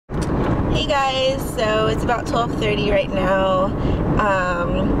Hey guys, so it's about 12:30 right now.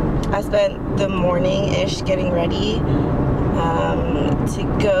 I spent the morning-ish getting ready to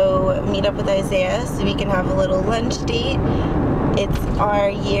go meet up with Isaiah so we can have a little lunch date. It's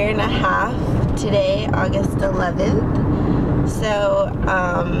our 1.5 years today, August 11th. So,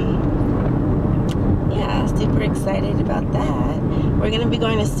 yeah, super excited about that. We're gonna be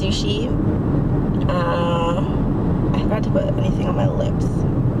going to sushi. I forgot to put anything on my lips.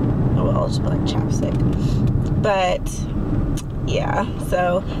 Oh, well, I'll just put like chapstick. But yeah,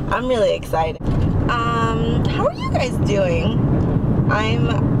 so I'm really excited. How are you guys doing? I'm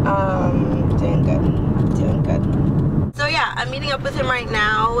doing good. So yeah, I'm meeting up with him right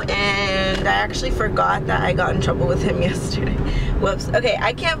now, and I actually forgot that I got in trouble with him yesterday. Whoops. Okay,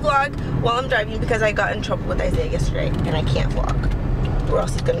 I can't vlog while I'm driving because I got in trouble with Isaiah yesterday, and I can't vlog or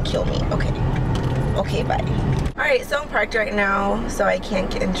else he's gonna kill me. Okay, bye. Alright, so I'm parked right now, so I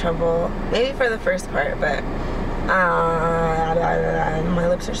can't get in trouble. Maybe for the first part, but my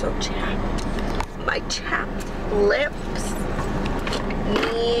lips are so chapped. My chapped lips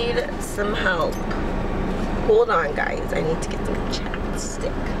need some help. Hold on, guys. I need to get some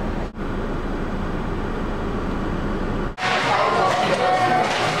chapstick.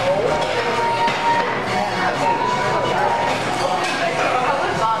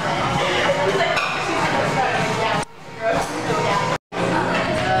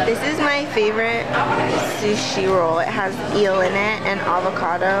 This is my favorite sushi roll. It has eel in it and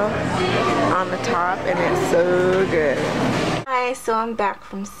avocado on the top, and it's so good. Hi, so I'm back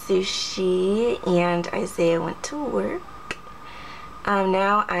from sushi, and Isaiah went to work.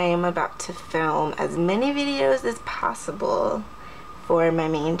 Now I am about to film as many videos as possible for my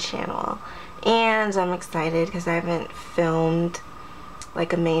main channel, and I'm excited because I haven't filmed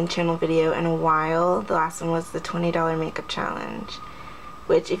like a main channel video in a while. The last one was the $20 makeup challenge,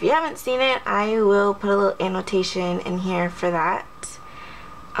 which if you haven't seen it, I will put a little annotation in here for that.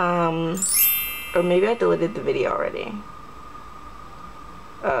 Or maybe I deleted the video already.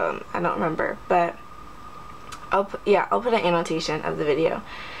 I don't remember, but I'll put an annotation of the video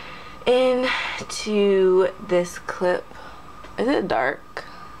into this clip. Is it dark?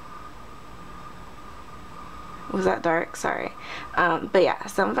 Was that dark? Sorry. But yeah,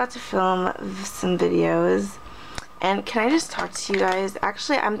 so I'm about to film some videos. And can I just talk to you guys?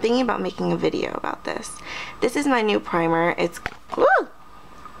 Actually, I'm thinking about making a video about this. This is my new primer. It's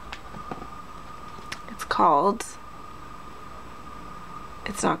called,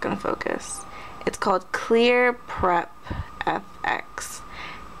 it's not gonna focus. It's called Clear Prep FX.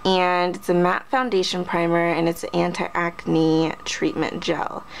 And it's a matte foundation primer, and it's an anti-acne treatment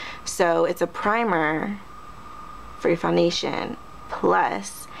gel. So it's a primer for your foundation,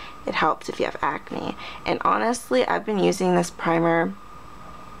 plus it helps if you have acne. And honestly, I've been using this primer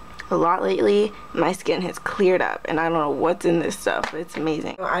a lot lately. My skin has cleared up, and I don't know what's in this stuff, but it's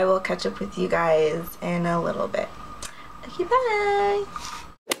amazing. So I will catch up with you guys in a little bit. Okay, bye.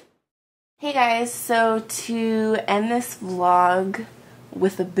 Hey guys, so to end this vlog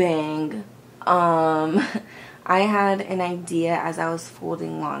with a bang, I had an idea as I was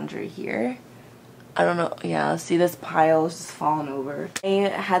folding laundry here. I don't know, yeah, see this pile is just falling over. I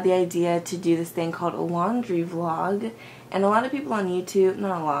had the idea to do this thing called a laundry vlog, and a lot of people on YouTube,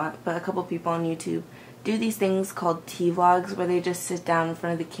 not a lot, but a couple people on YouTube do these things called tea vlogs, where they just sit down in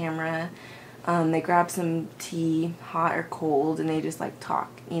front of the camera, they grab some tea, hot or cold, and they just like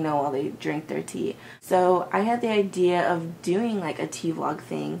talk, you know, while they drink their tea. So I had the idea of doing like a tea vlog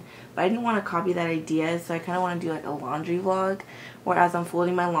thing, but I didn't want to copy that idea, so I kind of want to do like a laundry vlog, where as I'm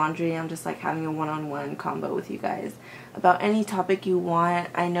folding my laundry, I'm just like having a one-on-one combo with you guys about any topic you want.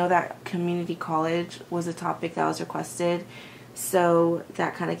 I know that community college was a topic that was requested, so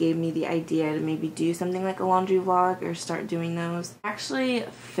that kind of gave me the idea to maybe do something like a laundry vlog or start doing those. I actually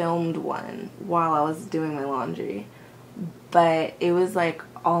filmed one while I was doing my laundry, but it was like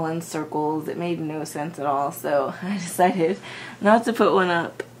all in circles. It made no sense at all, so I decided not to put one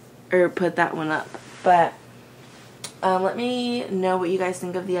up, or put that one up. But let me know what you guys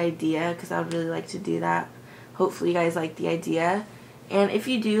think of the idea, because I would really like to do that. Hopefully you guys like the idea, and if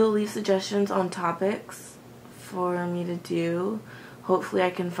you do, leave suggestions on topics for me to do. Hopefully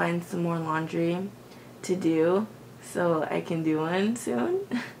I can find some more laundry to do so I can do one soon.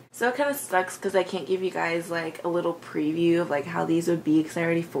 So it kind of sucks because I can't give you guys like a little preview of like how these would be, because I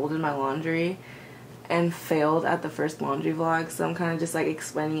already folded my laundry and failed at the first laundry vlog, so I'm kind of just like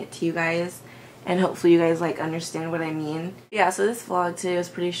explaining it to you guys, and hopefully you guys like understand what I mean. Yeah, so this vlog today was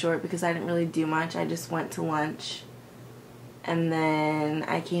pretty short because I didn't really do much. I just went to lunch, and then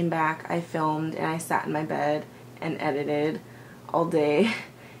I came back, I filmed, and I sat in my bed and edited all day,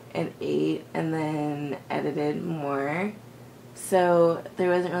 and ate and then edited more. So there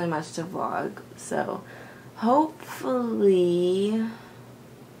wasn't really much to vlog. So hopefully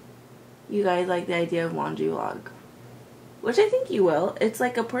you guys like the idea of laundry vlog. Which I think you will. It's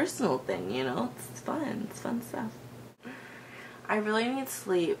like a personal thing, you know? It's fun. It's fun stuff. I really need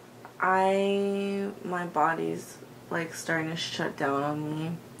sleep. My body's like starting to shut down on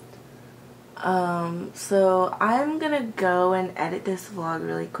me. So I'm gonna go and edit this vlog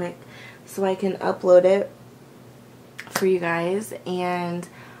really quick so I can upload it for you guys, and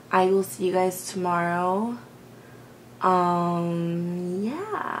I will see you guys tomorrow. Yeah.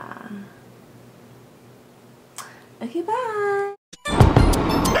 Okay, bye.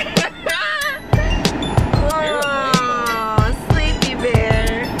 Oh, sleepy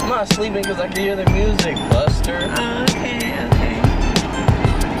bear. I'm not sleeping because I can hear the music, Buster.